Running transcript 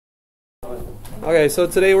Okay, so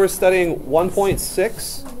today we're studying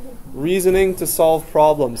 1.6, reasoning to solve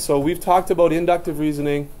problems. So we've talked about inductive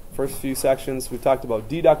reasoning, first few sections. We've talked about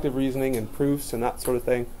deductive reasoning and proofs and that sort of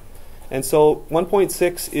thing. And so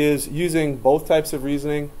 1.6 is using both types of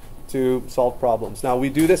reasoning to solve problems. Now we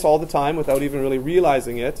do this all the time without even really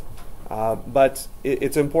realizing it, but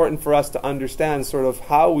it's important for us to understand sort of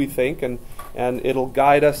how we think, and it'll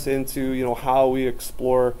guide us into how we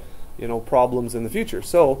explore problems in the future.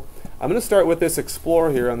 So I'm going to start with this explore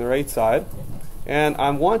here on the right side, and I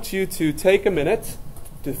want you to take a minute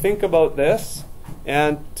to think about this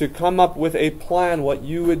and to come up with a plan what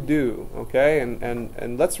you would do, okay?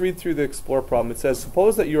 And let's read through the explore problem. It says,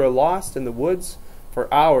 suppose that you are lost in the woods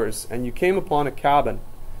for hours and you came upon a cabin.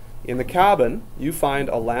 In the cabin, you find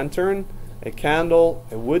a lantern, a candle,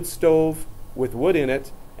 a wood stove with wood in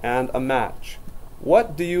it, and a match.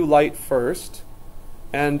 What do you light first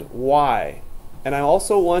and why? And I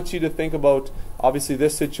also want you to think about, obviously,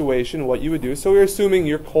 this situation, what you would do. So we're assuming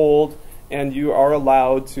you're cold and you are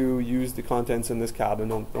allowed to use the contents in this cabin.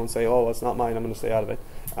 Don't say, oh, it's not mine, I'm going to stay out of it.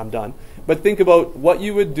 I'm done. But think about what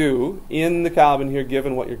you would do in the cabin here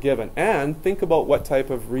given what you're given. And think about what type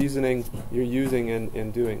of reasoning you're using in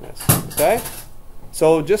doing this. Okay?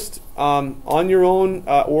 So just on your own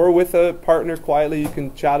or with a partner quietly, you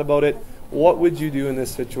can chat about it. What would you do in this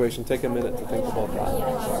situation? Take a minute to think about that.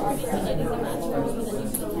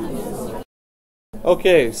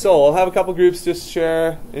 Okay, so I'll have a couple groups just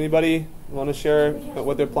share. Anybody want to share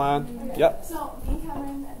what their plan? Yep. So me and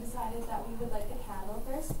Cameron decided that we would light the candle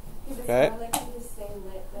first because it's Okay. more likely to stay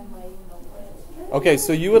lit than lighting the wood. Okay,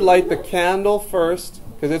 so you would light the candle first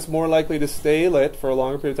because it's more likely to stay lit for a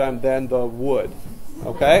longer period of time than the wood.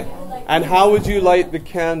 Okay? And how would you light the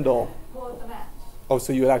candle? Well, with the match. Oh,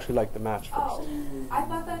 so you would actually light the match first. Oh, I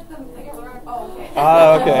thought that the okay.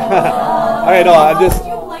 Okay. All right, no, I'm just...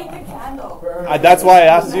 You light the candle. That's why I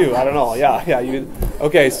asked you. I don't know. Yeah.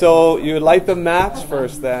 Okay, so you would light the match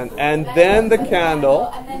first then, and then the candle.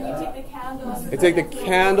 And then you take the candle. You take the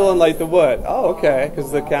candle and light the wood. Oh, okay,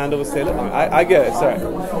 because the candle was stay lit. I get it. Sorry.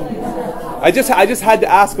 I just had to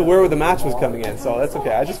ask where the match was coming in, so that's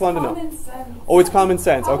okay. I just wanted to know. Oh, it's common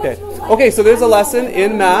sense. Okay. Okay, so there's a lesson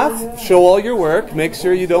in math. Show all your work. Make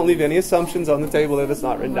sure you don't leave any assumptions on the table if it's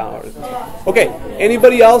not written down. Okay.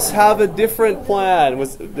 Anybody else have a different plan?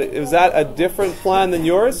 Was that a different plan than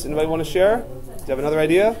yours? Anybody want to share? Do you have another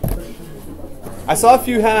idea? I saw a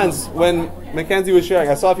few hands when Mackenzie was sharing.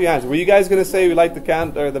 I saw a few hands. Were you guys going to say we light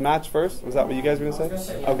the match first? Was that what you guys were going to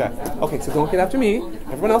say? Okay. Okay, so don't get after me.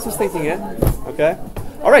 Everyone else was thinking it. Okay.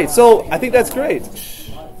 All right. So I think that's great.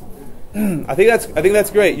 I think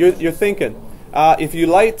that's great. You're thinking. If you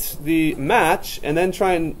light the match and then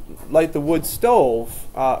try and light the wood stove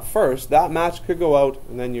first, that match could go out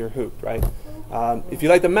and then you're hooped, right? If you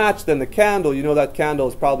light the match, then the candle, that candle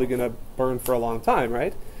is probably going to burn for a long time,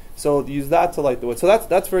 right? So use that to light the wood. So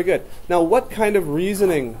that's very good. Now, what kind of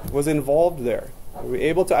reasoning was involved there? Were we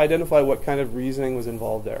able to identify what kind of reasoning was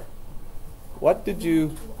involved there? What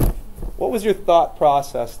was your thought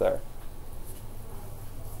process there?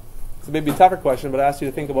 It's a maybe tougher question, but I asked you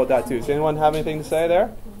to think about that too. Does anyone have anything to say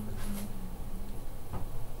there?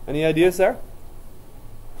 Any ideas there?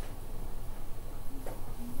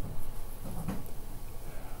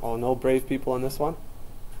 Oh, no brave people on this one?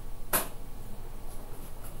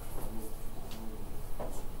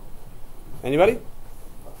 Anybody?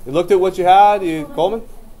 You looked at what you had, Coleman?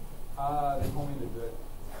 They told me to do it.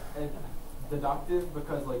 And deductive,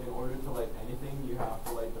 because in order to light anything, you have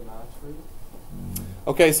to light the match first.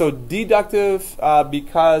 Okay, so deductive,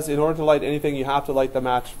 because in order to light anything, you have to light the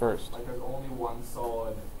match first. There's only one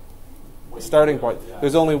solid starting point. Yeah.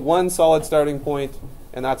 There's only one solid starting point,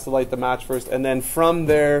 and that's to light the match first. And then from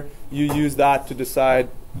there, you use that to decide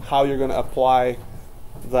how you're going to apply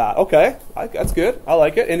that. Okay, that's good. I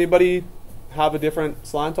like it. Anybody have a different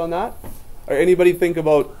slant on that? Or anybody think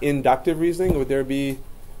about inductive reasoning? Would there be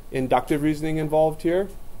inductive reasoning involved here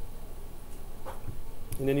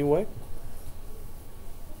in any way?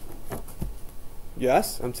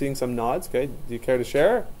 Yes, I'm seeing some nods. Okay, do you care to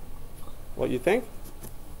share what you think?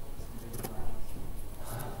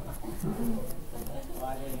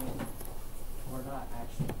 We're not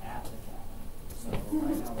actually at the cabin, so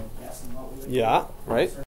right now we're guessing what we would do. Yeah,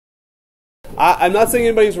 right. I'm not saying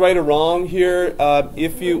anybody's right or wrong here.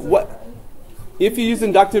 If you use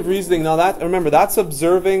inductive reasoning, now remember that's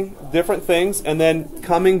observing different things and then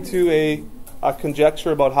coming to a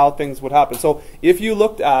conjecture about how things would happen. So if you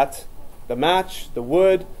looked at the match, the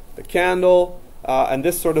wood, the candle, and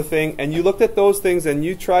this sort of thing, and you looked at those things and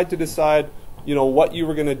you tried to decide, what you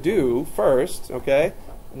were going to do first, okay?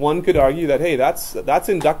 one could argue that, hey, that's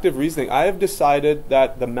inductive reasoning. I have decided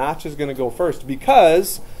that the match is going to go first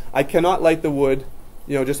because I cannot light the wood,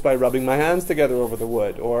 just by rubbing my hands together over the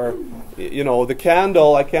wood. Or, the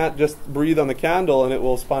candle, I can't just breathe on the candle and it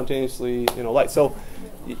will spontaneously, light. So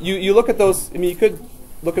you look at those, you could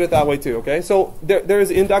look at it that way too, okay? So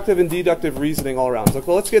there's inductive and deductive reasoning all around. So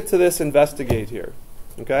let's get to this investigate here,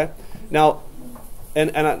 okay? Now,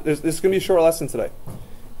 this is going to be a short lesson today.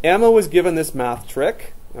 Emma was given this math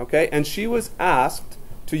trick, okay, and she was asked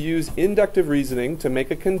to use inductive reasoning to make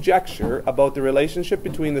a conjecture about the relationship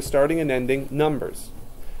between the starting and ending numbers,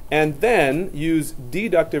 and then use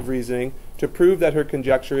deductive reasoning to prove that her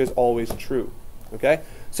conjecture is always true, okay?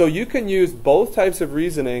 So you can use both types of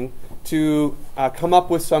reasoning to come up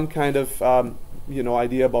with some kind of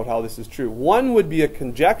idea about how this is true. One would be a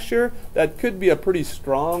conjecture that could be a pretty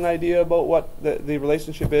strong idea about what the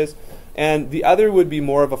relationship is, and the other would be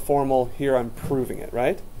more of a formal, here I'm proving it,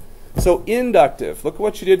 right? So inductive, look at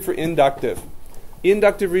what she did for inductive.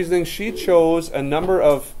 Inductive reasoning, she chose a number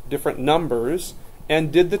of different numbers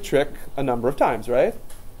and did the trick a number of times, right?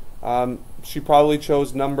 She probably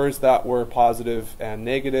chose numbers that were positive and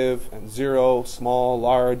negative and 0, small,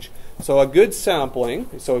 large. So a good sampling.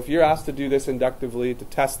 So if you're asked to do this inductively to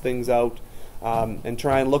test things out and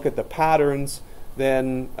try and look at the patterns,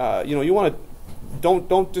 then you want to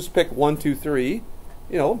don't just pick 1, 2, 3.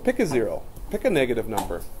 Pick a 0. Pick a negative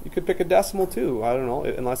number. You could pick a decimal too. I don't know,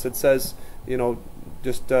 unless it says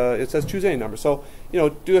it says choose any number. So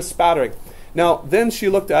do a spattering. Now, then she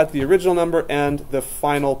looked at the original number and the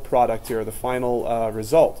final product here, the final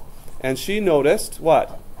result. And she noticed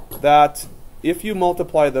what? That if you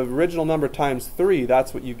multiply the original number times 3,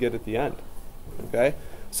 that's what you get at the end. Okay?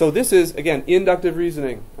 So this is, again, inductive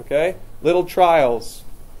reasoning. Okay? Little trials.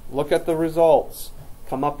 Look at the results.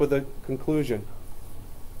 Come up with a conclusion.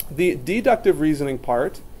 The deductive reasoning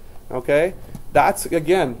part, okay, that's,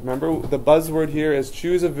 again, remember the buzzword here is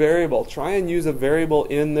choose a variable. Try and use a variable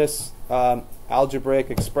in this algebraic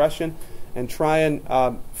expression and try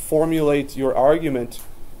and formulate your argument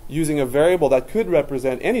using a variable that could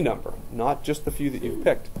represent any number, not just the few that you've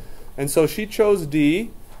picked. And so she chose D,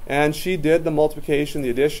 and she did the multiplication, the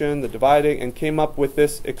addition, the dividing, and came up with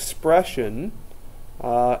this expression.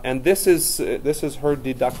 And this is her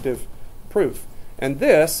deductive proof. And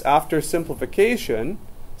this, after simplification,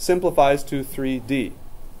 simplifies to 3D.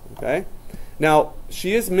 Okay? Now,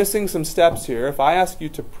 she is missing some steps here. If I ask you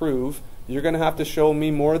to prove, you're going to have to show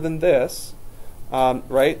me more than this.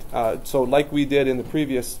 Right? So like we did in the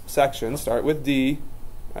previous section, start with D,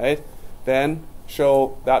 right? Then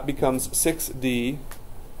show that becomes 6D.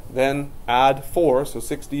 Then add 4, so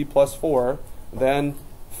 6D plus 4. Then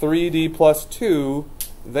 3D plus 2.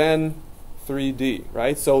 Then 3D,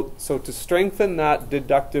 right? So to strengthen that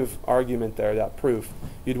deductive argument there, that proof,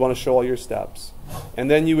 you'd want to show all your steps.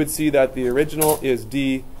 And then you would see that the original is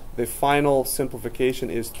D, the final simplification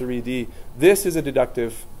is 3D. This is a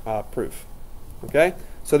deductive proof. Okay?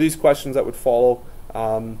 So these questions that would follow,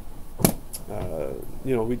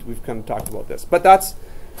 we've kind of talked about this. But that's,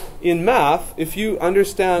 in math, if you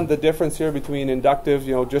understand the difference here between inductive,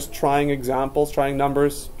 just trying examples, trying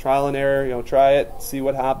numbers, trial and error, try it, see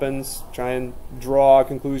what happens, try and draw a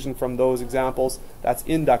conclusion from those examples, that's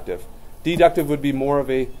inductive. Deductive would be more of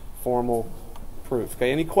a formal proof.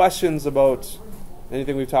 Okay, any questions about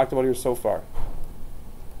anything we've talked about here so far?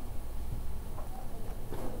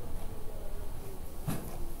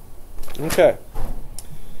 Okay.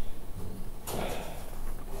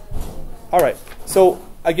 All right. So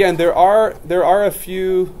again, there are a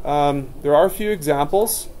few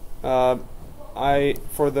examples. For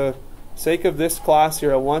the sake of this class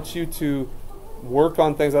here, I want you to work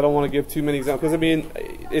on things. I don't want to give too many examples because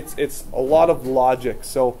it's a lot of logic.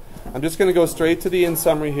 So I'm just going to go straight to the in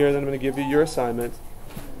summary here. Then I'm going to give you your assignment.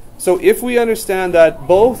 So if we understand that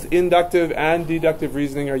both inductive and deductive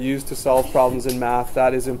reasoning are used to solve problems in math,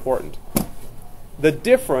 that is important. The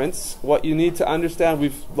difference, what you need to understand,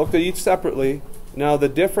 we've looked at each separately. Now the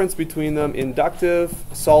difference between them, inductive,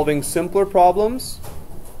 solving simpler problems,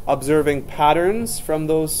 observing patterns from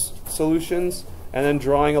those solutions, and then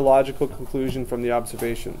drawing a logical conclusion from the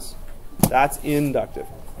observations. That's inductive.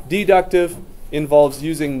 Deductive involves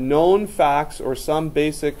using known facts or some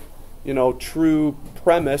basic, true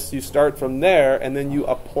premise. You start from there, and then you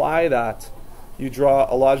apply that. You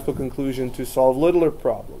draw a logical conclusion to solve littler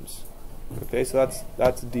problems. Okay, so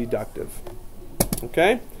that's deductive.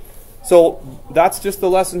 Okay? So that's just the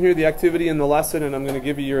lesson here, the activity in the lesson, and I'm going to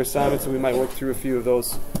give you your assignment, so we might work through a few of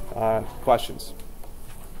those questions.